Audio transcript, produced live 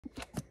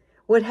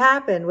What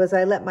happened was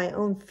I let my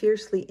own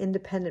fiercely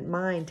independent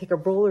mind take a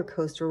roller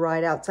coaster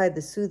ride outside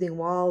the soothing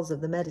walls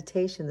of the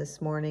meditation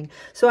this morning,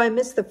 so I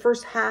missed the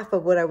first half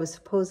of what I was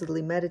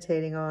supposedly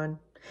meditating on.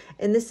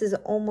 And this is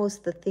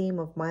almost the theme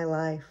of my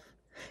life.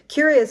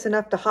 Curious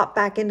enough to hop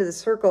back into the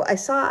circle, I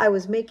saw I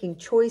was making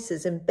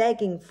choices and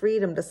begging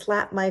freedom to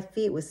slap my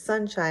feet with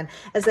sunshine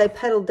as I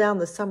pedaled down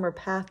the summer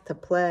path to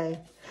play.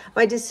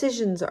 My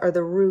decisions are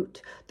the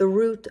root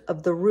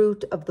of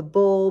the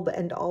bulb,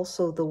 and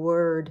also the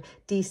word,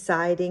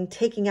 deciding,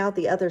 taking out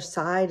the other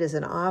side as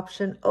an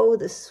option. Oh,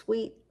 the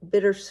sweet,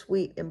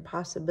 bittersweet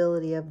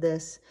impossibility of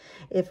this,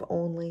 if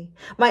only.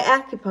 My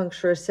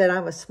acupuncturist said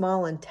I'm a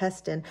small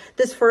intestine,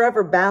 this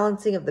forever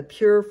balancing of the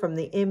pure from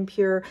the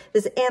impure,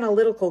 this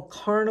analytical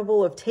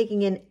carnival of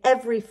taking in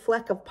every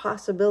fleck of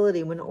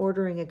possibility when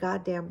ordering a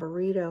goddamn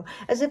burrito,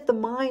 as if the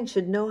mind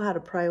should know how to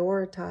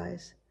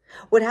prioritize.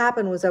 What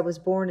happened was I was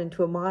born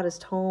into a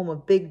modest home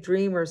of big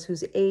dreamers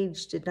whose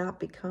age did not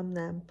become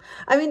them.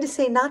 I mean to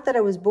say, not that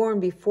I was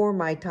born before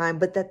my time,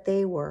 but that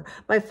they were,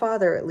 my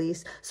father at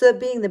least, so that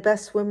being the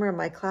best swimmer in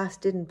my class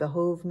didn't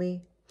behove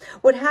me.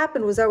 What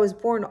happened was I was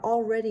born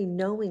already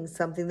knowing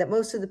something that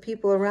most of the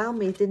people around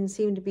me didn't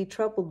seem to be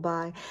troubled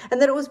by, and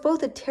that it was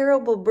both a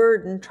terrible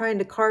burden trying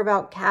to carve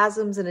out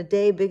chasms in a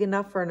day big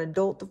enough for an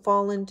adult to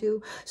fall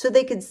into, so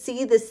they could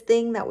see this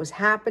thing that was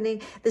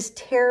happening, this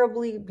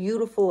terribly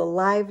beautiful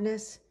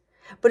aliveness.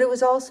 But it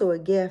was also a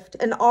gift,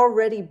 an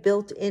already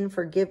built-in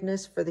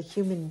forgiveness for the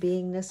human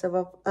beingness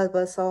of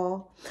us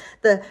all,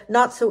 the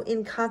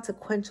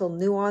not-so-inconsequential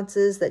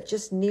nuances that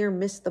just near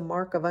missed the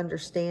mark of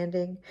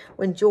understanding,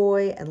 when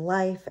joy and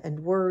life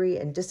and worry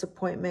and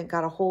disappointment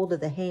got a hold of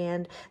the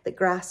hand that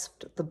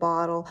grasped the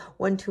bottle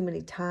one too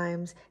many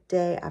times,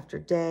 day after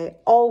day,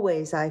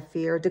 always, I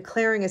fear,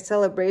 declaring a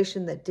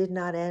celebration that did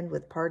not end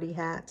with party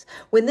hats.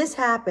 When this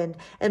happened,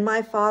 and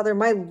my father,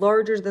 my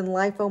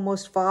larger-than-life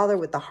almost father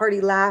with the hearty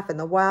laugh and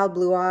the wild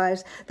blue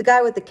eyes, the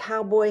guy with the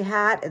cowboy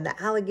hat and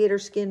the alligator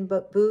skin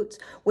boots,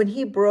 when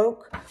he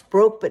broke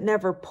but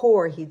never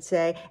poor, he'd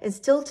say, and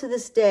still to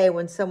this day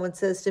when someone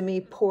says to me,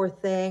 poor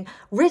thing,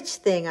 rich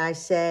thing, I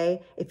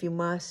say, if you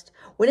must,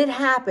 when it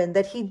happened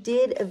that he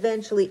did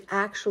eventually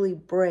actually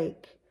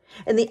break,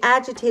 and the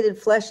agitated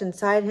flesh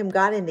inside him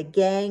got into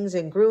gangs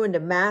and grew into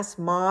mass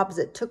mobs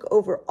that took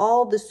over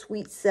all the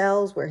sweet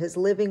cells where his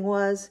living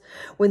was.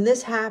 When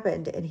this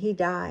happened and he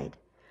died,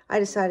 I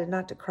decided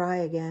not to cry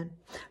again.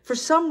 For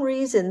some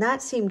reason,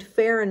 that seemed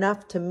fair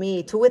enough to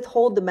me, to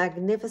withhold the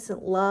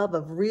magnificent love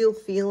of real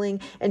feeling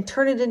and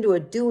turn it into a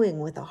doing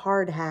with a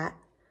hard hat.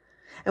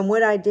 And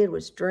what I did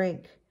was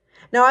drink.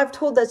 Now, I've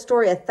told that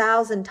story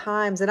 1,000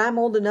 times, and I'm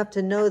old enough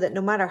to know that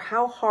no matter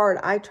how hard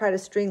I try to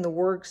string the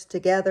words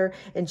together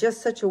in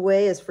just such a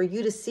way as for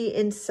you to see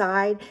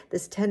inside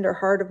this tender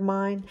heart of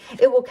mine,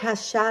 it will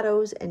cast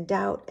shadows and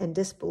doubt and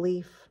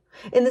disbelief.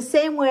 In the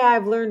same way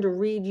I've learned to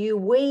read you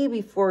way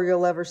before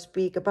you'll ever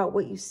speak about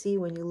what you see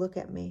when you look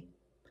at me.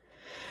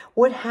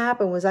 What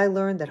happened was I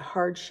learned that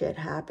hard shit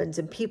happens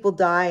and people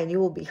die and you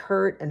will be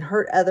hurt and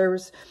hurt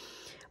others.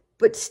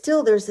 But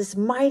still, there's this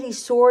mighty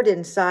sword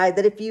inside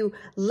that if you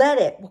let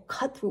it, will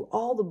cut through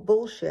all the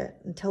bullshit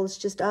until it's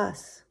just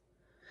us.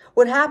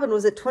 What happened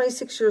was at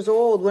 26 years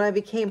old, when I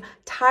became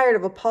tired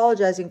of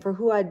apologizing for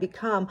who I'd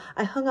become,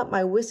 I hung up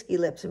my whiskey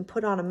lips and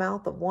put on a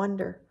mouth of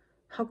wonder.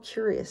 How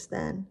curious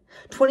then.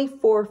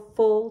 24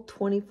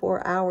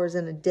 hours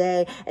in a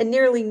day, and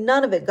nearly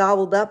none of it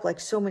gobbled up like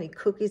so many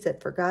cookies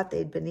that forgot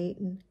they'd been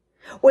eaten.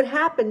 What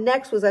happened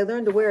next was I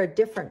learned to wear a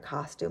different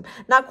costume,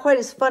 not quite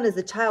as fun as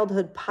the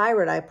childhood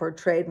pirate I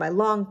portrayed, my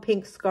long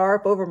pink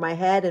scarf over my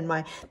head and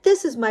my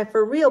 "this is my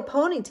for real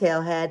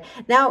ponytail" head.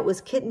 Now it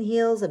was kitten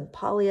heels and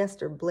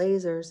polyester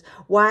blazers,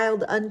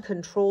 wild,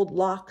 uncontrolled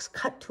locks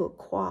cut to a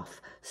coif,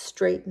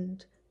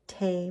 straightened,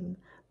 tame,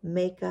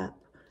 makeup,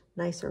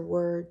 nicer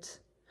words.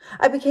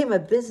 I became a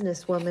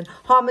businesswoman,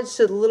 homage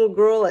to the little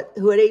girl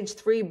who at age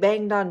 3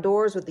 banged on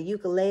doors with a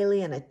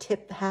ukulele and a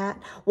tip hat,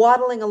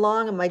 waddling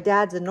along in my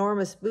dad's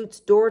enormous boots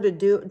door to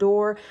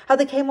door, how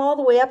they came all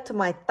the way up to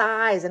my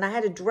thighs and I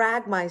had to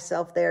drag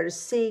myself there to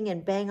sing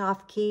and bang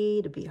off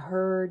key to be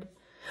heard.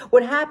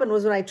 What happened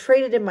was when I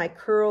traded in my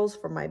curls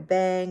for my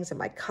bangs and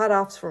my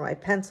cutoffs for my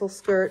pencil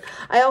skirt,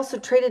 I also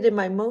traded in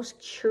my most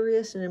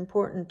curious and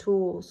important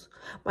tools,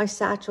 my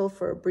satchel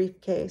for a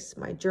briefcase,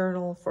 my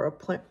journal for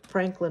a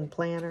Franklin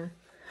planner.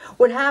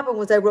 What happened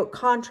was I wrote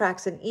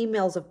contracts and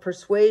emails of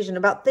persuasion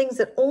about things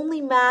that only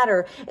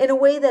matter in a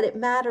way that it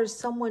matters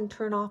someone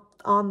turn off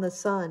on the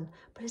sun,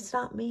 but it's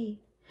not me.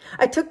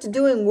 I took to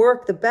doing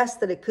work the best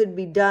that it could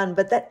be done,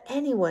 but that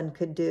anyone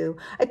could do.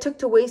 I took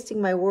to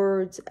wasting my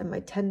words and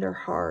my tender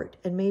heart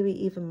and maybe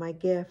even my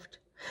gift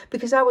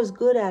because I was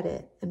good at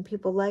it and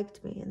people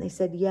liked me and they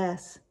said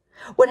yes.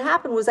 What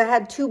happened was I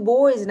had 2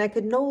 boys and I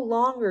could no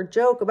longer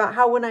joke about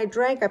how when I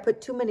drank I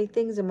put too many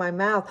things in my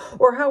mouth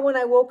or how when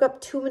I woke up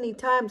too many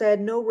times I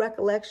had no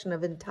recollection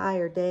of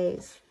entire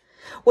days.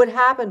 What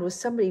happened was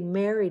somebody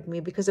married me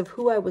because of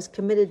who I was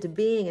committed to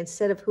being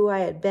instead of who I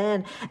had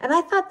been. And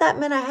I thought that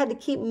meant I had to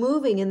keep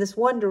moving in this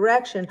one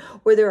direction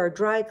where there are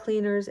dry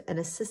cleaners and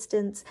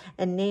assistants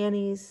and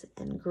nannies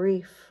and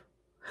grief.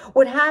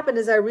 What happened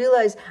is I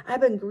realized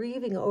I've been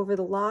grieving over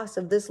the loss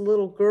of this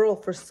little girl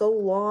for so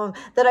long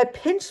that I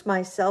pinched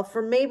myself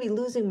for maybe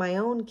losing my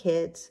own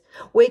kids,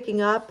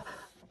 waking up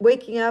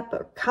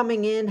or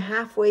coming in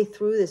halfway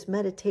through this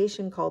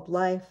meditation called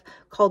life,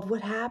 called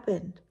what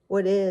happened,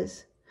 what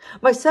is.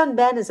 My son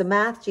Ben is a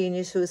math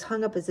genius who has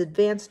hung up his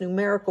advanced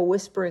numerical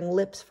whispering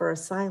lips for a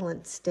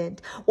silent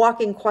stint,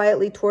 walking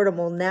quietly toward a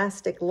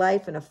monastic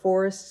life in a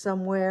forest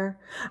somewhere.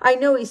 I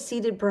know he's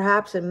seated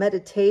perhaps in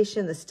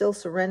meditation, the still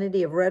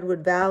serenity of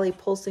Redwood Valley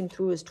pulsing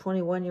through his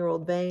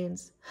 21-year-old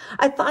veins.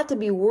 I thought to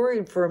be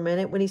worried for a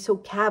minute when he so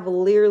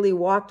cavalierly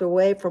walked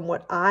away from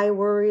what I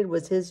worried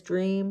was his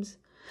dreams.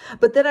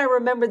 But then I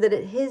remembered that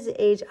at his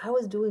age, I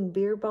was doing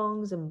beer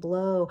bongs and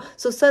blow,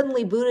 so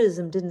suddenly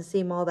Buddhism didn't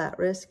seem all that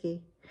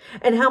risky.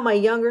 And how my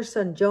younger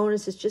son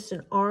Jonas is just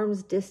an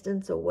arm's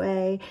distance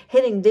away,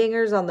 hitting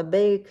dingers on the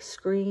big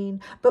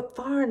screen, but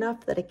far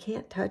enough that I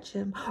can't touch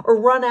him, or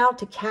run out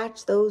to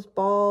catch those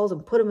balls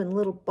and put them in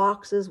little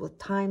boxes with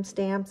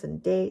timestamps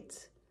and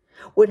dates.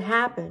 What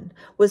happened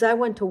was I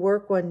went to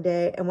work one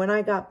day, and when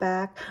I got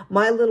back,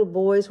 my little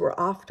boys were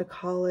off to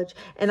college,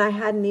 and I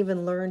hadn't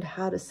even learned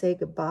how to say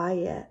goodbye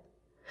yet.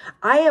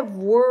 I have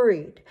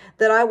worried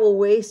that I will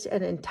waste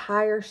an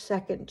entire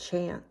second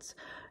chance,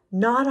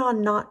 not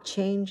on not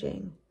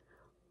changing,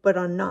 but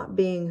on not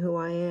being who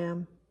I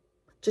am.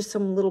 Just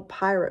some little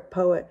pirate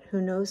poet who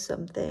knows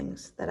some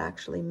things that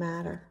actually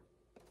matter.